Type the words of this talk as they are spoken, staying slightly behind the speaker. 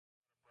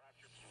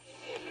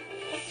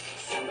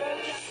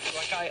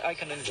I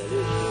can enjoy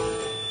it.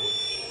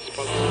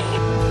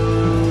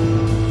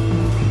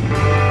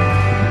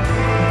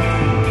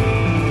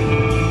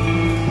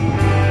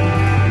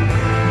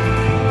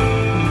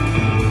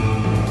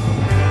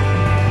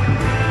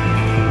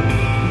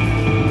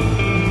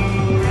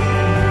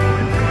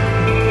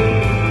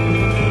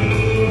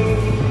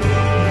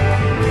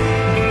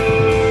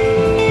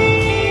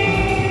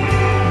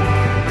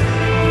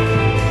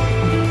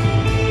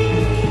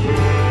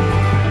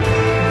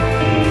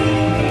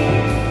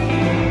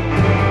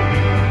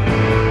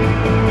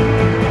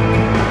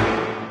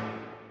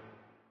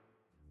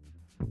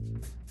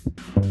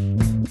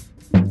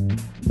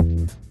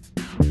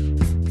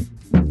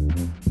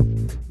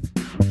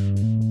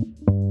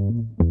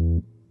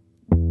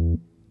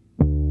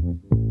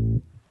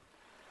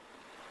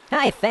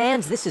 Hi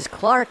fans, this is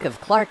Clark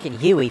of Clark and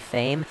Huey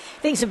fame.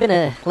 Things have been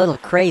a little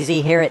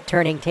crazy here at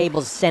Turning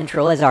Tables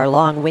Central as our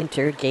long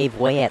winter gave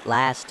way at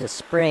last to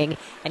spring,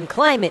 and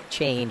climate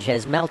change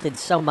has melted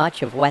so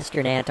much of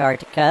western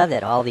Antarctica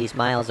that all these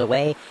miles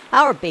away,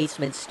 our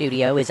basement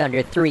studio is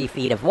under 3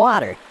 feet of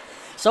water.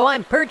 So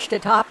I'm perched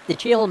atop the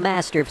Chill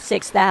Master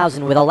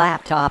 6000 with a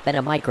laptop and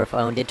a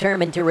microphone,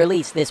 determined to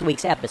release this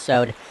week's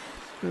episode.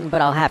 But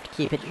I'll have to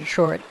keep it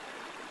short.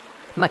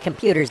 My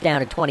computer's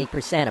down to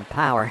 20% of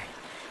power.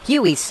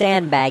 Huey's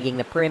sandbagging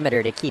the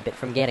perimeter to keep it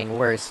from getting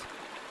worse.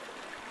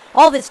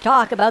 All this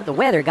talk about the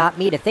weather got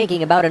me to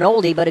thinking about an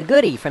oldie but a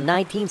goodie from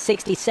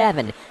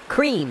 1967,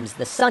 Cream's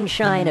The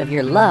Sunshine of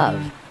Your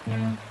Love.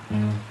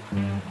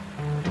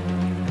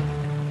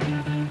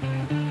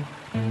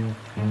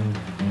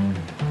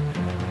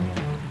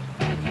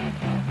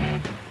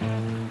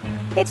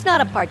 It's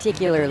not a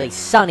particularly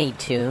sunny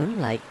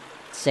tune, like,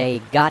 say,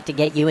 Got to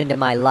Get You Into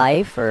My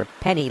Life or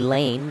Penny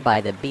Lane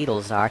by the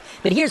Beatles are,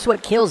 but here's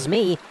what kills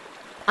me.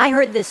 I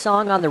heard this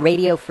song on the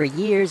radio for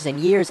years and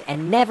years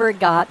and never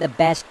got the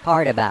best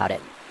part about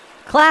it.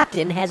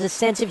 Clapton has a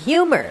sense of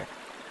humor.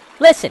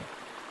 Listen,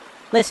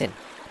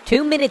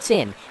 2 minutes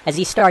in as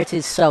he starts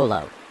his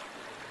solo.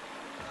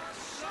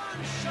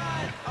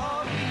 Sunshine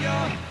of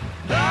your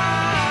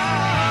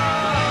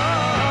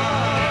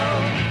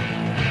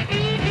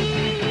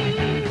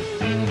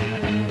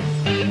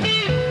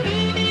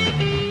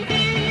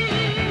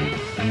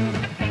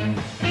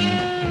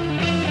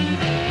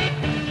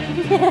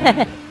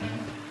love.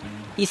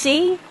 You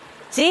see?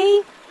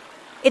 See?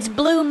 It's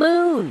Blue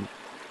Moon.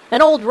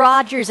 An old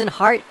Rodgers and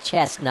Hart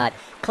chestnut.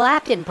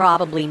 Clapton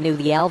probably knew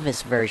the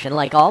Elvis version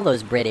like all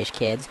those British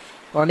kids.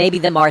 Or maybe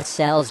the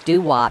Marcel's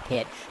doo-wop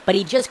hit. But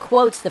he just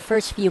quotes the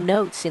first few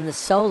notes in the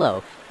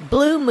solo.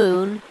 Blue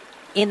moon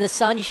in the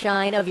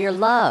sunshine of your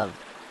love.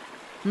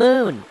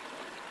 Moon.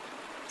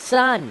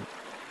 Sun.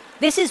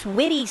 This is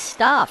witty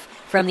stuff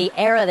from the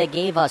era that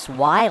gave us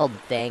Wild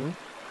Thing.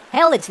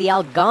 Hell, it's the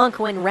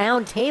Algonquin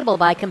Round Table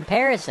by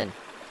comparison.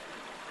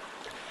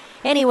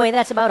 Anyway,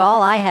 that's about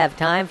all I have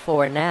time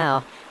for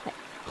now.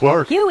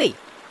 Clark. Huey!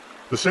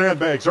 The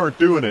sandbags aren't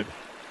doing it.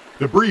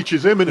 The breach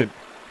is imminent.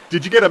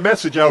 Did you get a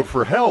message out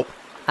for help?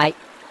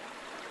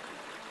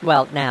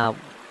 Well, now,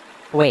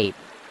 wait.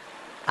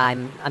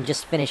 I'm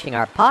just finishing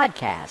our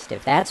podcast,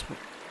 if that's...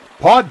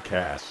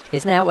 Podcast?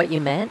 Isn't that what you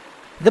meant?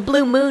 The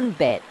Blue Moon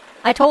bit.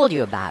 I told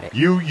you about it.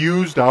 You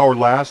used our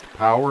last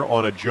power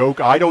on a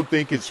joke I don't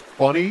think is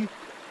funny?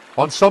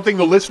 On something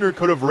the listener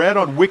could have read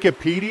on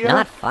Wikipedia?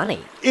 Not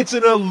funny. It's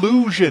an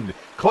illusion.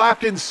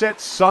 Clapton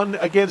set sun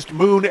against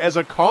moon as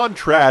a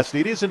contrast.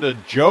 It isn't a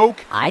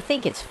joke. I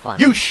think it's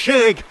funny. You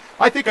shank!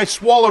 I think I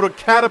swallowed a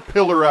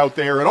caterpillar out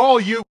there, and all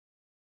you...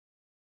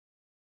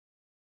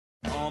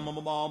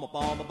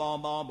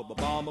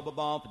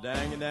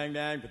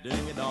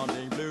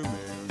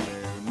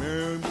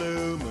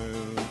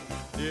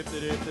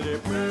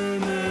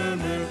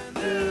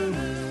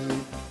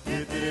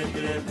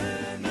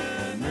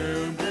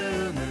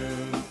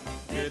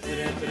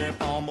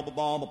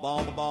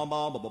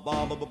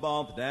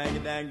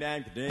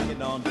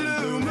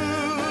 Blue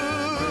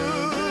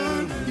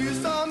moon, you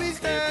saw me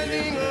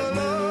standing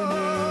alone,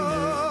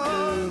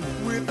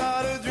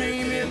 without a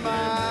dream in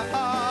my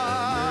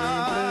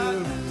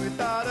heart,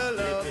 without a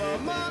love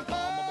of my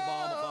own.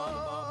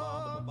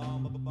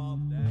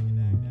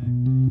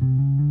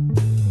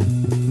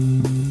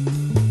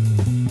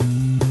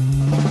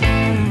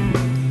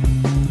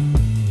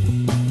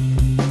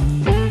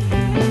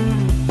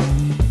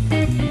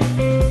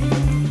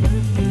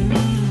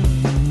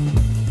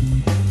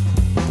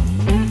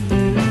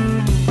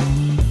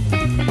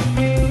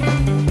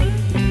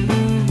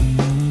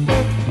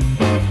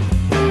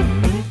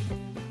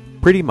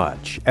 Pretty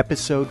Much,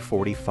 Episode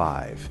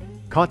 45,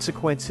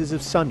 Consequences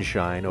of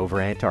Sunshine over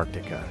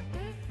Antarctica.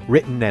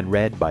 Written and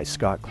read by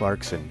Scott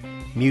Clarkson.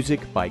 Music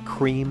by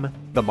Cream,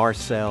 The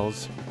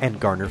Marcells, and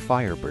Garner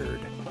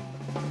Firebird.